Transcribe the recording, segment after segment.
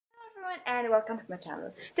everyone and welcome to my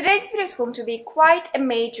channel. Today's video is going to be quite a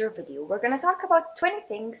major video. We're going to talk about 20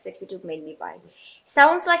 things that YouTube made me buy.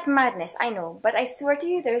 Sounds like madness, I know, but I swear to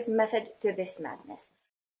you there's method to this madness.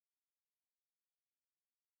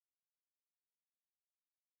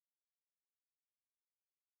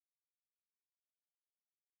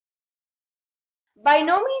 By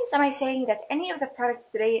no means am I saying that any of the products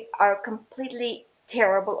today are completely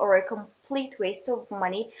terrible or a complete waste of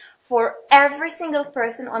money for every single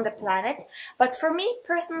person on the planet, but for me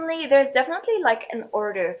personally, there's definitely like an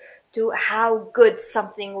order to how good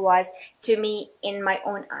something was to me in my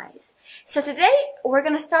own eyes. So today we're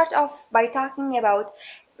gonna start off by talking about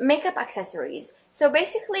makeup accessories. So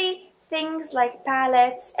basically things like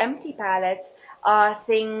palettes, empty palettes,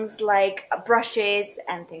 things like brushes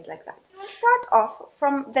and things like that. We'll start off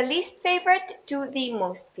from the least favorite to the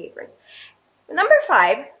most favorite. Number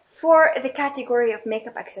 5 for the category of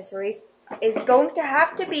makeup accessories is going to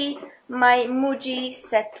have to be my Muji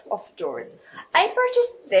set of drawers. I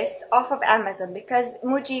purchased this off of Amazon because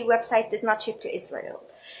Muji website does not ship to Israel.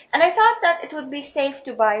 And I thought that it would be safe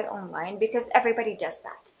to buy it online because everybody does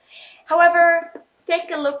that. However,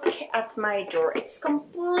 take a look at my drawer. It's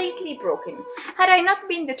completely broken. Had I not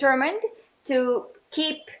been determined to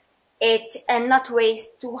keep it and not waste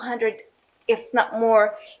 200, if not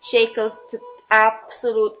more, shekels to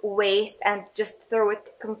absolute waste and just throw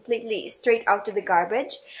it completely straight out to the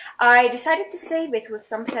garbage, I decided to save it with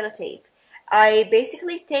some sellotape. I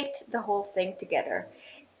basically taped the whole thing together,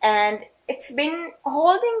 and it's been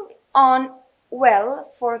holding on well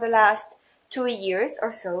for the last 2 years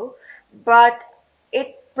or so, but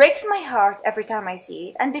it breaks my heart every time I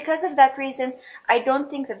see it, and because of that reason, I don't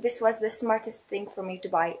think that this was the smartest thing for me to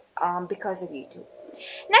buy because of YouTube.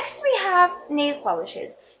 Next, we have nail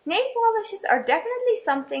polishes. Nail polishes are definitely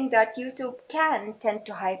something that YouTube can tend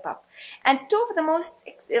to hype up, and two of the most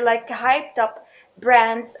hyped up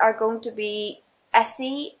brands are going to be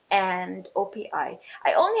Estee and OPI.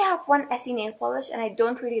 I only have one Estee nail polish and I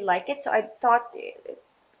don't really like it, so I thought,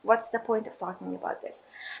 what's the point of talking about this?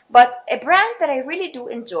 But a brand that I really do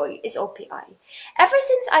enjoy is OPI. Ever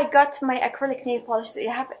since I got my acrylic nail polish,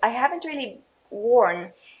 I haven't really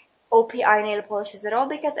worn OPI nail polishes at all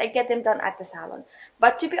because I get them done at the salon.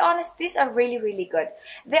 But to be honest, these are really, really good.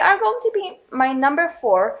 They are going to be my number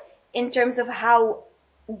 4 in terms of how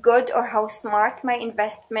good or how smart my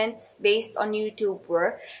investments based on YouTube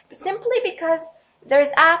were, simply because there's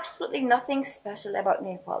absolutely nothing special about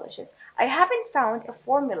nail polishes. I haven't found a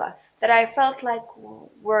formula that I felt like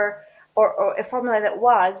or a formula that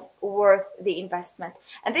was worth the investment.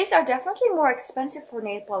 And these are definitely more expensive for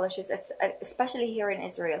nail polishes, especially here in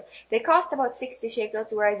Israel. They cost about 60 shekels,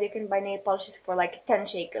 whereas you can buy nail polishes for like 10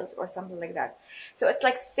 shekels or something like that. So it's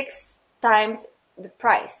like 6 times the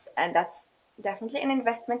price, and that's definitely an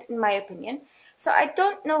investment in my opinion. So I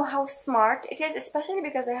don't know how smart it is, especially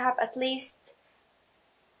because I have at least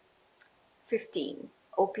 15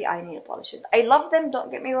 OPI nail polishes. I love them,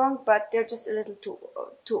 don't get me wrong, but they're just a little too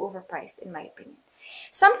overpriced in my opinion.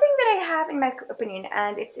 Something that I have in my opinion,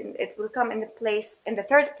 and it will come in the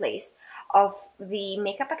third place of the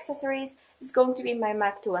makeup accessories, is going to be my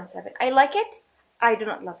MAC 217. I like it. I do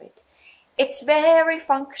not love it. It's very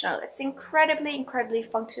functional. It's incredibly, incredibly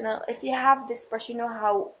functional. If you have this brush, you know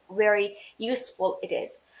how very useful it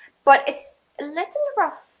is. But it's a little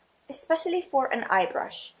rough, especially for an eye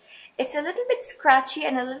brush. It's a little bit scratchy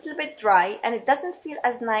and a little bit dry, and it doesn't feel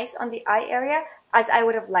as nice on the eye area as I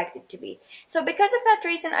would have liked it to be. So because of that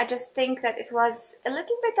reason, I just think that it was a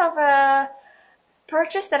little bit of a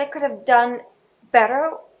purchase that I could have done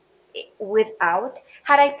better without.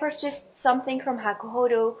 Had I purchased something from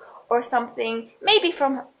Hakuhodo or something maybe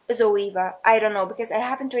from Zoeva, I don't know, because I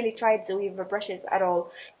haven't really tried Zoeva brushes at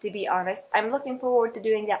all, to be honest. I'm looking forward to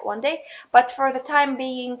doing that one day, but for the time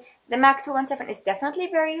being, the MAC 217 is definitely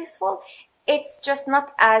very useful. It's just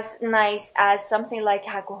not as nice as something like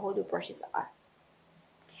Hakuhodo brushes are.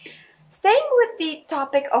 Staying with the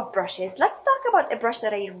topic of brushes, let's talk about a brush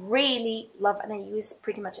that I really love and I use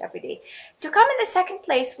pretty much every day. To come in the second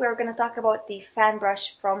place, we're going to talk about the fan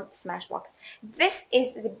brush from Smashbox. This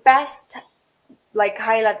is the best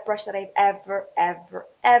highlight brush that I've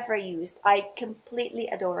ever used. I completely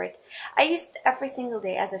adore it. I use it every single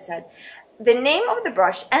day, as I said. The name of the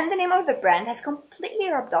brush and the name of the brand has completely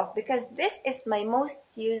rubbed off because this is my most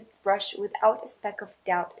used brush without a speck of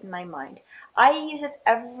doubt in my mind. I use it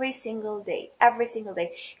every single day, every single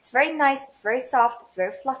day. It's very nice, it's very soft, it's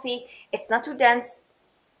very fluffy, it's not too dense,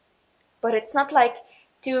 but it's not like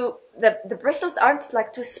to the bristles aren't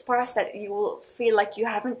like too sparse that you will feel like you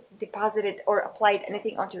haven't deposited or applied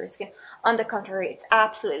anything onto your skin. On the contrary, it's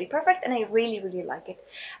absolutely perfect, and I really, really like it.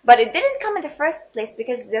 But it didn't come in the first place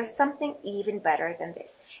because there's something even better than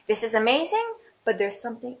this. This is amazing, but there's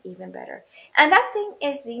something even better. And that thing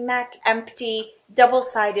is the MAC Empty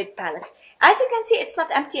Double-Sided Palette. As you can see, it's not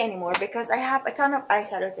empty anymore because I have a ton of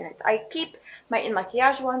eyeshadows in it. I keep my Il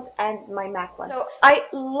Makiage ones and my MAC ones. So I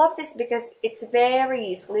love this because it's very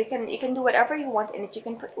useful. You can do whatever you want in it. You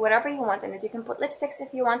can put whatever you want in it. You can put lipsticks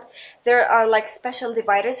if you want. There are like special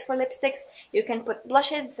dividers for lipsticks. You can put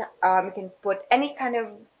blushes. You can put any kind of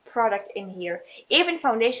product in here. Even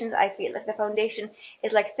foundations, I feel. If the foundation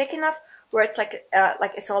is like thick enough where it's like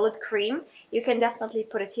a solid cream, you can definitely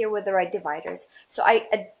put it here with the right dividers. So I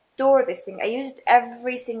adore this thing. I use it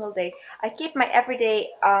every single day. I keep my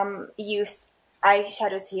everyday use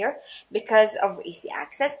eyeshadows here because of easy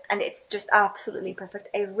access, and it's just absolutely perfect.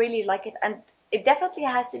 I really like it, and it definitely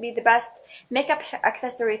has to be the best makeup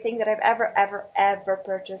accessory thing that I've ever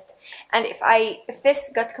purchased. And if this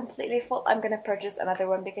got completely full, I'm gonna purchase another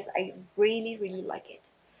one because I really, really like it.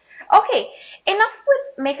 Okay, enough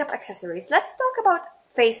with makeup accessories. Let's talk about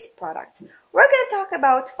face products. We're going to talk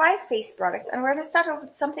about 5 face products, and we're going to start off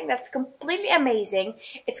with something that's completely amazing.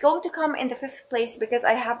 It's going to come in the 5th place because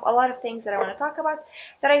I have a lot of things that I want to talk about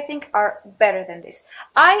that I think are better than this.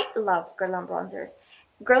 I love Guerlain bronzers.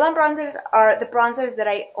 Guerlain bronzers are the bronzers that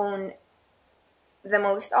I own the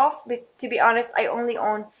most of. But to be honest, I only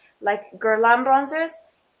own like Guerlain bronzers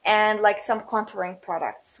and like some contouring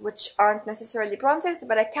products, which aren't necessarily bronzers,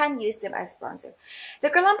 but I can use them as bronzer. The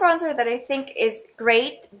Guerlain bronzer that I think is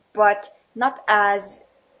great, but not as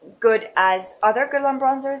good as other Guerlain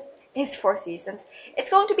bronzers, is Four Seasons. It's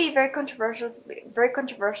going to be very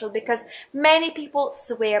controversial because many people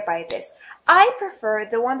swear by this. I prefer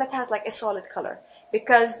the one that has like a solid color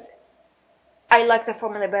because I like the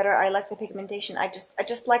formula better. I like the pigmentation. I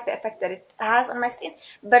just like the effect that it has on my skin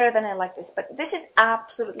better than I like this. But this is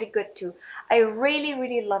absolutely good too. I really,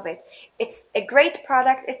 really love it. It's a great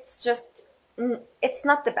product. It's just, it's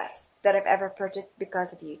not the best that I've ever purchased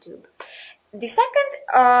because of YouTube. The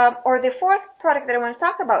second, or the 4th product that I want to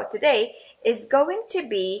talk about today is going to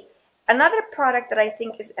be another product that I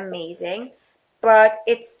think is amazing, but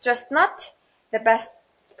it's just not the best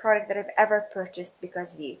product that I've ever purchased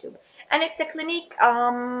because of YouTube. And it's the Clinique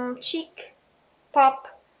Cheek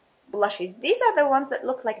Pop blushes. These are the ones that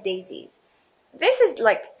look like daisies. This is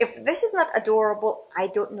like, if this is not adorable, I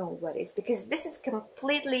don't know what is, because this is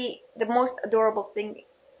completely the most adorable thing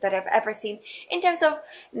that I've ever seen in terms of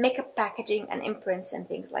makeup packaging and imprints and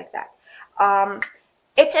things like that.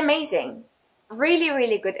 It's amazing. Really,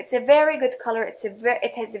 really good. It's a very good color.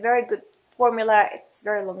 It has a very good formula. It's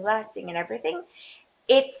very long lasting and everything.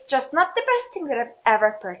 It's just not the best thing that I've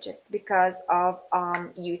ever purchased because of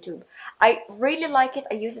YouTube. I really like it.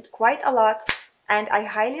 I use it quite a lot and I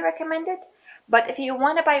highly recommend it. But if you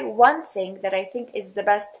want to buy one thing that I think is the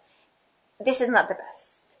best, this is not the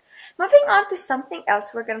best. Moving on to something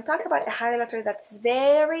else, we're going to talk about a highlighter that's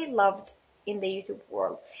very loved in the YouTube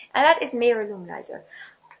world, and that is Mary-Lou-Manizer.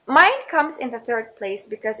 Mine comes in the 3rd place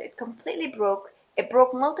because it completely broke. It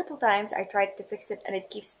broke multiple times. I tried to fix it and it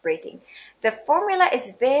keeps breaking. The formula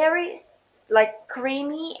is very like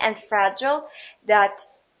creamy and fragile that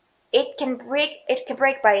it can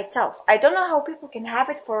break by itself. I don't know how people can have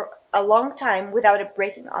it for a long time without it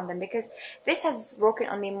breaking on them, because this has broken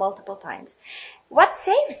on me multiple times. What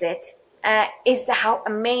saves it is how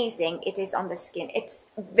amazing it is on the skin. It's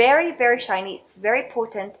very, very shiny, it's very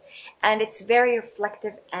potent, and it's very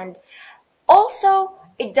reflective, and also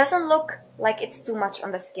it doesn't look like it's too much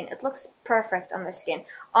on the skin. It looks perfect on the skin.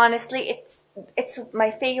 Honestly, it's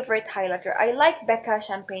my favorite highlighter. I like Becca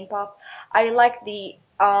Champagne Pop. I like the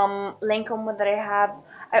Lancome one that I have.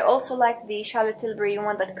 I also like the Charlotte Tilbury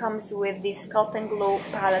one that comes with the Sculpting Glow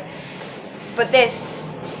palette. But this,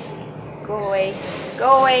 go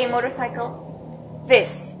away, motorcycle.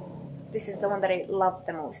 This is the one that I love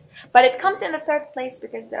the most. But it comes in the 3rd place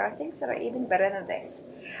because there are things that are even better than this.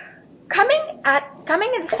 Coming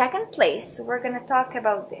in the 2nd place, we're gonna talk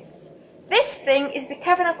about this. This thing is the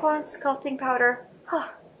Kevyn Sculpting Powder.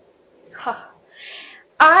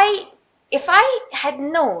 If I had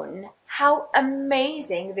known how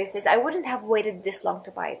amazing this is, I wouldn't have waited this long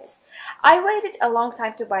to buy this. I waited a long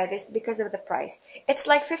time to buy this because of the price. It's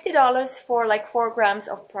like $50 for like 4 grams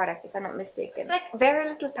of product, if I'm not mistaken. It's like very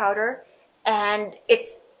little powder, and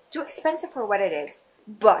it's too expensive for what it is.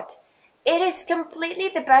 But it is completely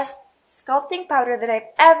the best sculpting powder that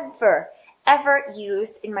I've ever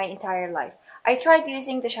used in my entire life. I tried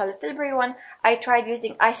using the Charlotte Tilbury one, I tried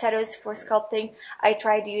using eyeshadows for sculpting, I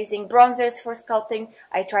tried using bronzers for sculpting,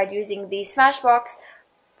 I tried using the Smashbox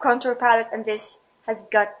contour palette, and this has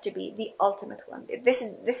got to be the ultimate one. This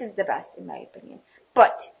is the best in my opinion.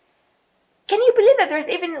 But can you believe that there's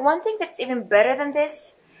even one thing that's even better than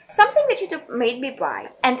this? Something that YouTube made me buy.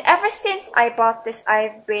 And ever since I bought this,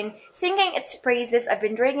 I've been singing its praises. I've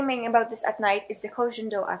been dreaming about this at night. It's the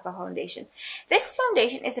Caution Aqua Foundation. This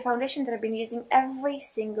foundation is a foundation that I've been using every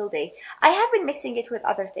single day. I have been mixing it with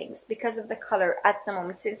other things because of the color at the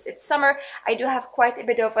moment. Since it's summer, I do have quite a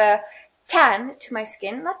bit of a tan to my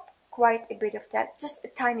skin. Not quite a bit of tan, just a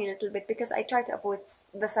tiny little bit, because I try to avoid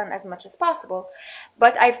the sun as much as possible.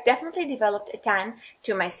 But I've definitely developed a tan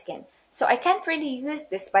to my skin. So I can't really use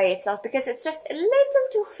this by itself because it's just a little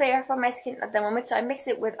too fair for my skin at the moment, so I mix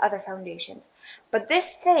it with other foundations. But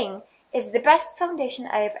this thing is the best foundation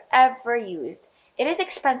I've ever used. It is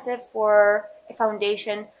expensive for a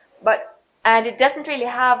foundation, and it doesn't really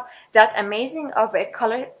have that amazing of a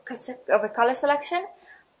color selection.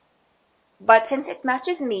 But since it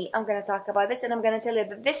matches me, I'm going to talk about this, and I'm going to tell you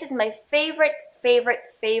that this is my favorite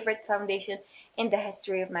foundation in the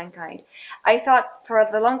history of mankind. I thought for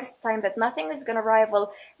the longest time that nothing is going to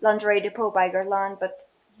rival Lingerie de Peau by Guerlain, but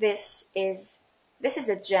this is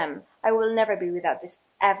a gem. I will never be without this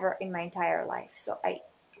ever in my entire life. So I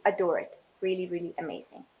adore it. Really, really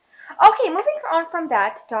amazing. Okay, moving on from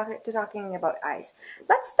that to talking about eyes.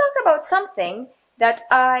 Let's talk about something that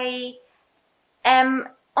I am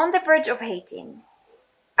on the verge of hating.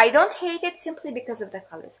 I don't hate it simply because of the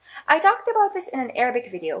colors. I talked about this in an Arabic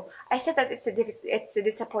video. I said that it's a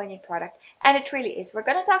disappointing product, and it really is. We're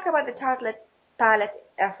going to talk about the Tartelette palette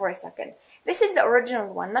for a second. This is the original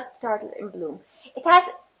one, not the Tartelette in Bloom. It has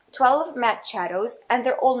 12 matte shadows, and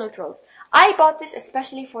they're all neutrals. I bought this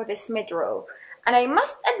especially for this mid-row, and I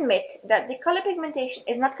must admit that the color pigmentation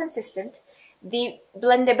is not consistent. The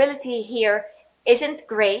blendability here isn't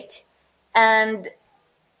great, and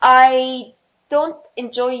I don't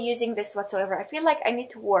enjoy using this whatsoever. I feel like I need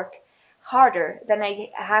to work harder than I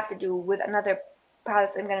have to do with another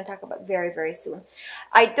palette I'm going to talk about very, very soon.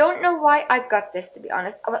 I don't know why I got this, to be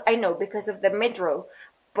honest. I know because of the mid-row,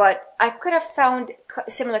 but I could have found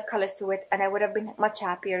similar colors to it, and I would have been much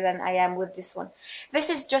happier than I am with this one. This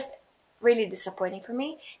is just really disappointing for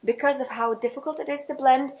me because of how difficult it is to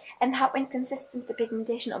blend and how inconsistent the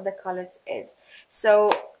pigmentation of the colors is. So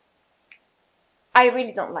I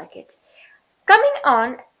really don't like it. Coming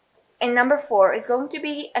on in number 4 is going to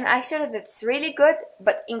be an eyeshadow that's really good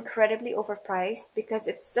but incredibly overpriced, because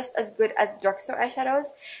it's just as good as drugstore eyeshadows,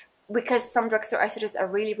 because some drugstore eyeshadows are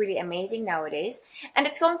really, really amazing nowadays. And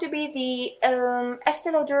it's going to be the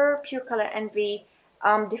Estee Lauder Pure Color Envy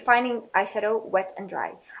Defining Eyeshadow Wet and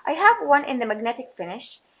Dry. I have one in the magnetic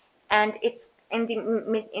finish, and it's in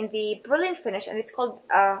the brilliant finish, and it's called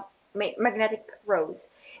Magnetic Rose.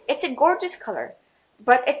 It's a gorgeous color,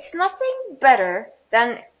 but it's nothing better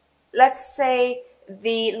than, let's say,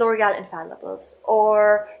 the L'Oreal Infallibles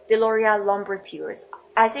or the L'Oreal L'Ombre Pures.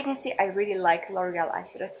 As you can see, I really like L'Oreal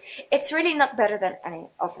eyeshadows. It's really not better than any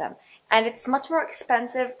of them, and it's much more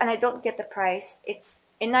expensive, and I don't get the price. It's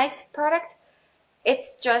a nice product. It's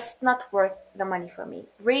just not worth the money for me.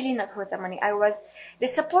 Really not worth the money. I was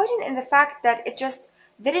disappointed in the fact that it just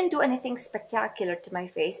didn't do anything spectacular to my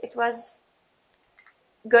face. It was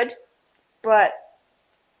good, but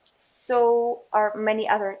so are many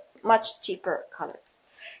other much cheaper colors.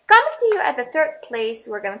 Coming to you at the 3rd place,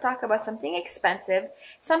 we're going to talk about something expensive,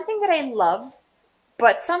 something that I love,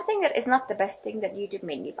 but something that is not the best thing that YouTube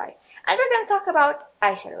made me buy. And we're going to talk about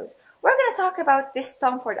eyeshadows. We're going to talk about this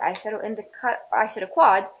Tom Ford eyeshadow in the eyeshadow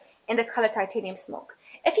quad in the color Titanium Smoke.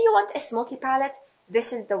 If you want a smoky palette,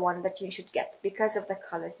 this is the one that you should get because of the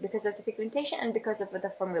colors, because of the pigmentation, and because of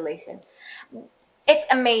the formulation. It's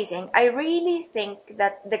amazing. I really think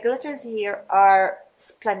that the glitters here are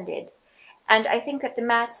splendid, and I think that the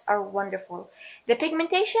mattes are wonderful. The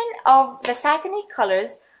pigmentation of the satiny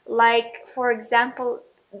colors, like for example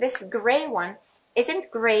this gray one,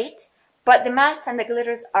 isn't great, but the mattes and the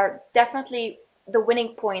glitters are definitely the winning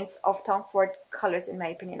points of Tom Ford colors, in my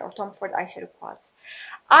opinion, or Tom Ford eyeshadow quads.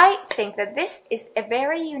 I think that this is a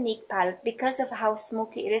very unique palette because of how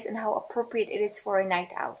smoky it is and how appropriate it is for a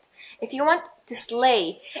night out. If you want to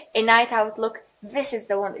slay a night out look, this is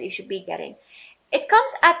the one that you should be getting. It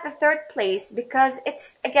comes at the 3rd place because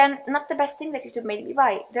it's, again, not the best thing that YouTube made me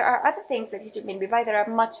buy. There are other things that YouTube made me buy that are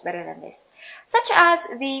much better than this, such as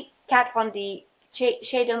the Kat Von D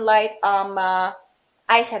Shade and Light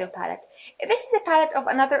eyeshadow palette. This is a palette of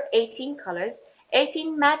another 18 colors,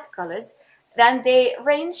 18 matte colors, Then they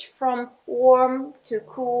range from warm to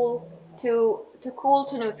cool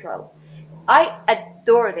to neutral. I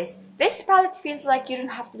adore this. This palette feels like you don't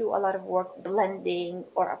have to do a lot of work blending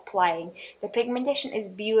or applying. The pigmentation is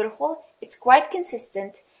beautiful, it's quite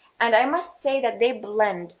consistent, and I must say that they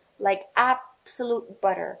blend like absolute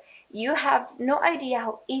butter. You have no idea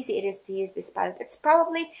how easy it is to use this palette. It's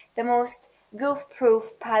probably the most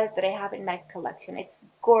goof-proof palette that I have in my collection. It's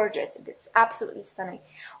gorgeous. It's absolutely stunning.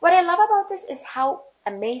 What I love about this is how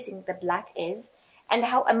amazing the black is and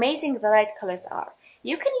how amazing the light colors are.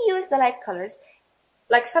 You can use the light colors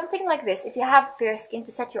like something like this if you have fair skin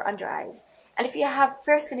to set your under eyes. And if you have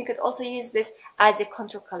fair skin, you could also use this as a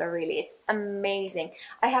contour color, really. It's amazing.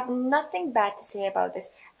 I have nothing bad to say about this.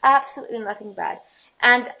 Absolutely nothing bad.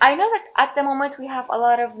 And I know that at the moment we have a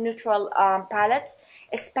lot of neutral palettes,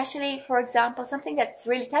 especially, for example, something that's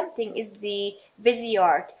really tempting is the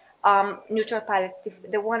Viseart neutral palette,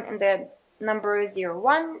 the one in the number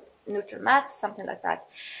 01, neutral matte, something like that.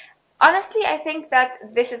 Honestly, I think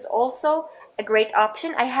that this is also a great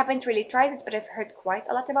option. I haven't really tried it, but I've heard quite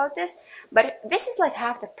a lot about this. But this is like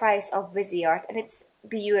half the price of Viseart, and it's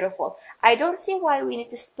beautiful. I don't see why we need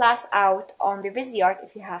to splash out on the Viseart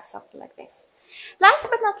if you have something like this. Last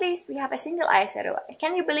but not least, we have a single eyeshadow.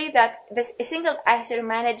 Can you believe that a single eyeshadow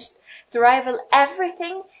managed to rival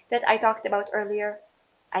everything that I talked about earlier?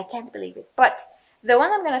 I can't believe it. But the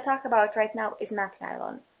one I'm going to talk about right now is MAC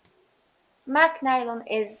Nylon. MAC Nylon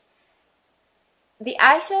is the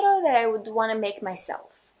eyeshadow that I would want to make myself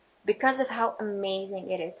because of how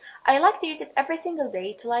amazing it is. I like to use it every single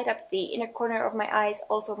day to light up the inner corner of my eyes,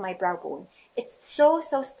 also my brow bone. It's so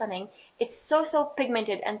stunning. It's so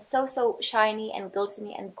pigmented and so shiny and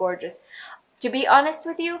glistening and gorgeous. To be honest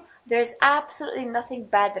with you, there's absolutely nothing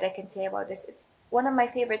bad that I can say about this. It's one of my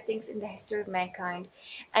favorite things in the history of mankind,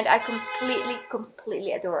 and I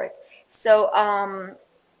completely adore it. So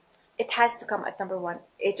it has to come at number 1.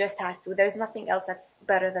 It just has to. There's nothing else that's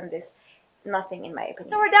better than this. Nothing, in my opinion.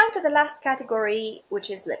 So we're down to the last category, which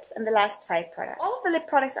is lips, and the last 5 products. All of the lip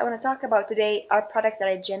products I want to talk about today are products that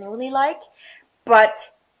I genuinely like,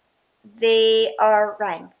 but they are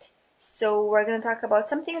ranked. So we're going to talk about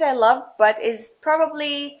something that I love, but is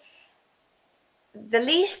probably the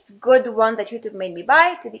least good one that YouTube made me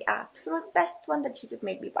buy to the absolute best one that YouTube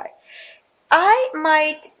made me buy. I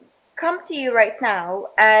might come to you right now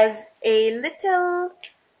as a little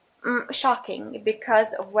shocking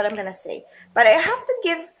because of what I'm gonna say, but I have to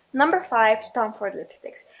give number 5 to Tom Ford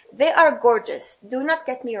lipsticks. They are gorgeous, do not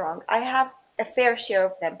get me wrong. I have a fair share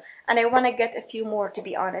of them, and I want to get a few more, to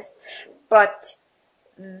be honest, but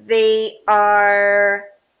they are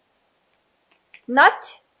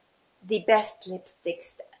not the best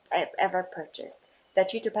lipsticks that I've ever purchased,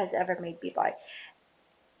 that YouTube has ever made me buy.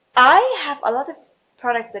 I have a lot of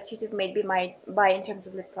products that YouTube made me buy in terms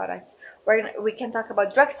of lip products. We can talk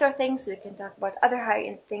about drugstore things, we can talk about other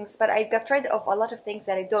high-end things, but I got rid of a lot of things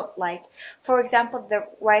that I don't like. For example, the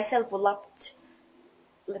YSL Volupte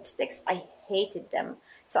lipsticks, I hated them.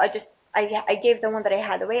 So I gave the one that I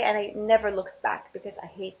had away, and I never looked back because I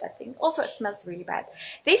hate that thing. Also, it smells really bad.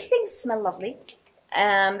 These things smell lovely.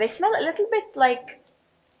 They smell a little bit like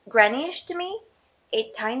granny-ish to me,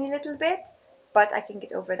 a tiny little bit, but I can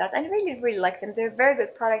get over that. I really like them. They're very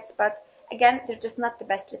good products, but again, they're just not the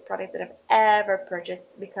best lip product that I've ever purchased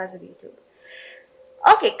because of YouTube.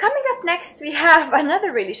 Okay, coming up next, we have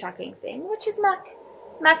another really shocking thing, which is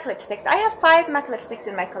MAC lipsticks. I have 5 MAC lipsticks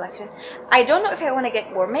in my collection. I don't know if I want to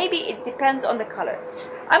get more. Maybe it depends on the color.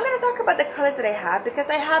 I'm going to talk about the colors that I have because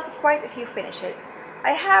I have quite a few finishes.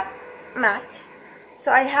 I have matte.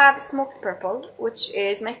 So I have smoked purple, which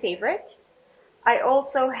is my favorite. I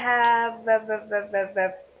also have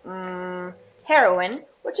Heroin,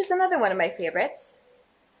 which is another one of my favorites.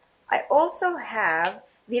 I also have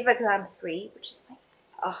Viva Glam 3, which is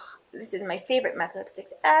this is my favorite matte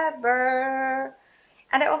lipsticks ever.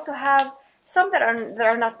 And I also have some that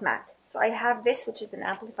are not matte. So I have this, which is an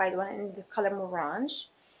amplified one in the color Morange.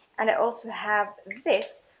 And I also have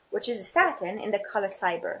this, which is a satin in the color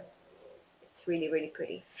Cyber. It's really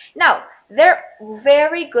pretty. Now, they're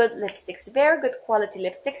very good lipsticks, very good quality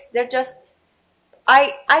lipsticks. They're just,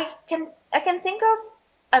 I can think of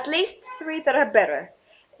at least 3 that are better.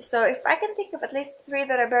 So if I can think of at least 3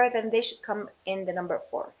 that are better, then they should come in the number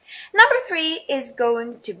 4. Number 3 is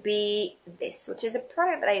going to be this, which is a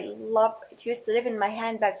product that I love. It used to live in my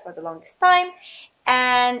handbag for the longest time,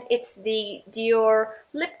 and it's the Dior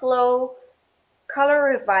Lip Glow Color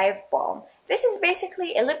Revive Balm. This is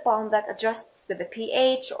basically a lip balm that adjusts to the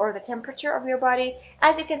pH or the temperature of your body.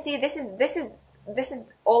 As you can see, this is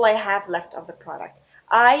all I have left of the product.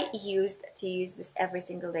 I used to use this every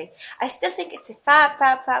single day. I still think it's a fab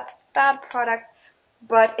product,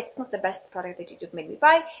 but it's not the best product that YouTube made me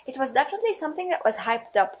buy. It was definitely something that was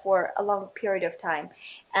hyped up for a long period of time,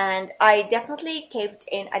 and I definitely caved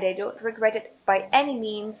in, and I don't regret it by any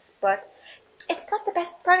means, but it's not the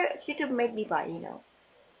best product that YouTube made me buy, you know.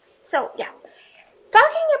 So yeah,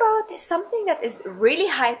 talking about something that is really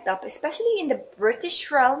hyped up, especially in the British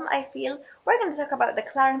realm, I feel, we're going to talk about the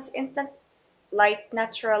Clarins Instant Light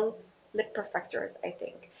Natural Lip Perfectors, I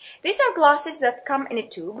think. These are glosses that come in a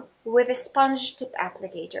tube with a sponge tip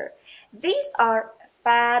applicator. These are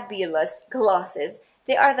fabulous glosses.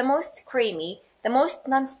 They are the most creamy, the most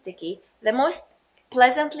non-sticky, the most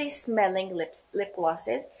pleasantly smelling lip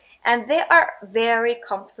glosses, and they are very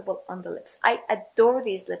comfortable on the lips. I adore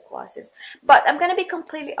these lip glosses, but I'm gonna be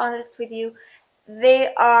completely honest with you,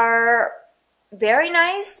 they are very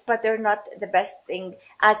nice, but they're not the best thing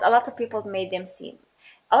as a lot of people made them seem.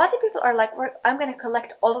 A lot of people are like, I'm going to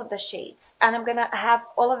collect all of the shades, and I'm going to have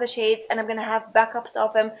all of the shades, and I'm going to have backups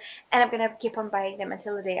of them, and I'm going to keep on buying them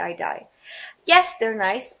until the day I die. Yes, they're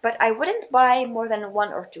nice, but I wouldn't buy more than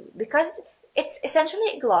one or two because it's essentially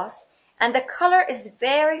a gloss, and the color is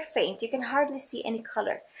very faint. You can hardly see any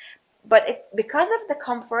color. But because of the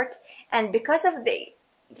comfort and because of the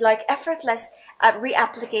effortless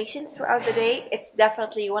reapplication throughout the day, it's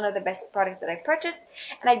definitely one of the best products that I purchased,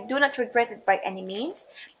 and I do not regret it by any means,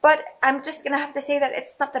 but I'm just gonna have to say that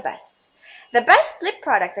it's not the best. The best lip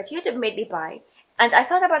product that YouTube made me buy, and I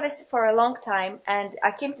thought about this for a long time, and I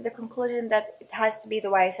came to the conclusion that it has to be the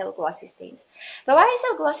YSL Glossy Stains. The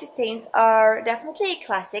YSL Glossy Stains are definitely a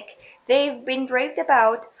classic. They've been raved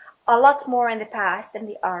about a lot more in the past than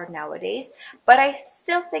they are nowadays, but I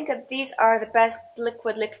still think that these are the best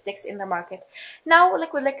liquid lipsticks in the market. Now,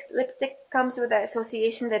 liquid lipstick comes with the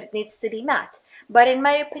association that it needs to be matte, but in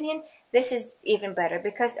my opinion, this is even better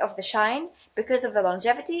because of the shine, because of the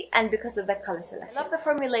longevity, and because of the color selection. I love the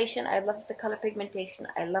formulation, I love the color pigmentation,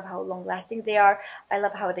 I love how long lasting they are, I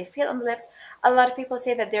love how they feel on the lips. A lot of people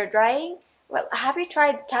say that they're drying. Well, have you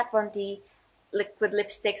tried Kat Von D liquid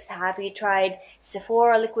lipsticks? Have you tried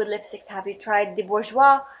Sephora liquid lipsticks? Have you tried the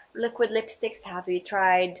Bourjois liquid lipsticks? Have you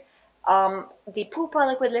tried the Pupa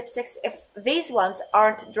liquid lipsticks? If these ones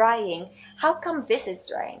aren't drying, how come this is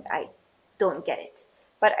drying? I don't get it.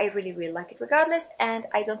 But I really like it regardless, and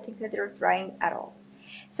I don't think that they're drying at all.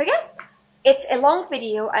 So yeah, it's a long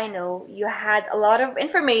video, I know. You had a lot of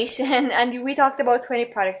information, and we talked about 20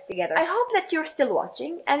 products together. I hope that you're still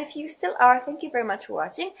watching, and if you still are, thank you very much for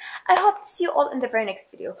watching. I hope to see you all in the very next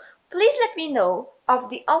video. Please let me know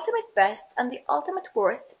of the ultimate best and the ultimate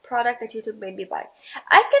worst product that YouTube made me buy.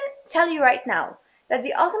 I can tell you right now that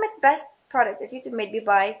the ultimate best product that YouTube made me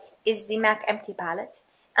buy is the MAC Empty Palette,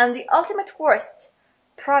 and the ultimate worst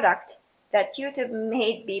product that YouTube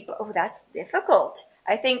made me buy, oh, that's difficult.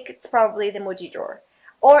 I think it's probably the Muji drawer.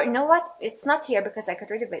 Or, you know what? It's not here because I got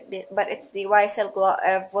rid of it, but it's the YSL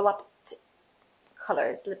Volupte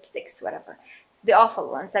colors, lipsticks, whatever. The awful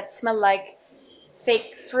ones that smell like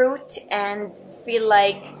fake fruit and feel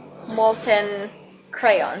like molten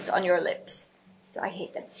crayons on your lips. So I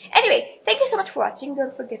hate them. Anyway, thank you so much for watching.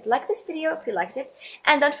 Don't forget to like this video if you liked it.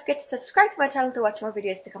 And don't forget to subscribe to my channel to watch more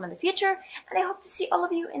videos to come in the future. And I hope to see all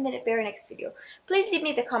of you in the very next video. Please leave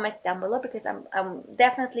me the comments down below because I'm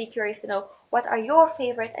definitely curious to know what are your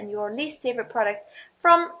favorite and your least favorite products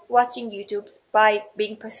from watching YouTube by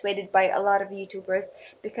being persuaded by a lot of YouTubers,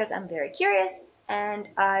 because I'm very curious. And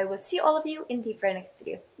I will see all of you in the very next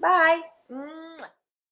video. Bye!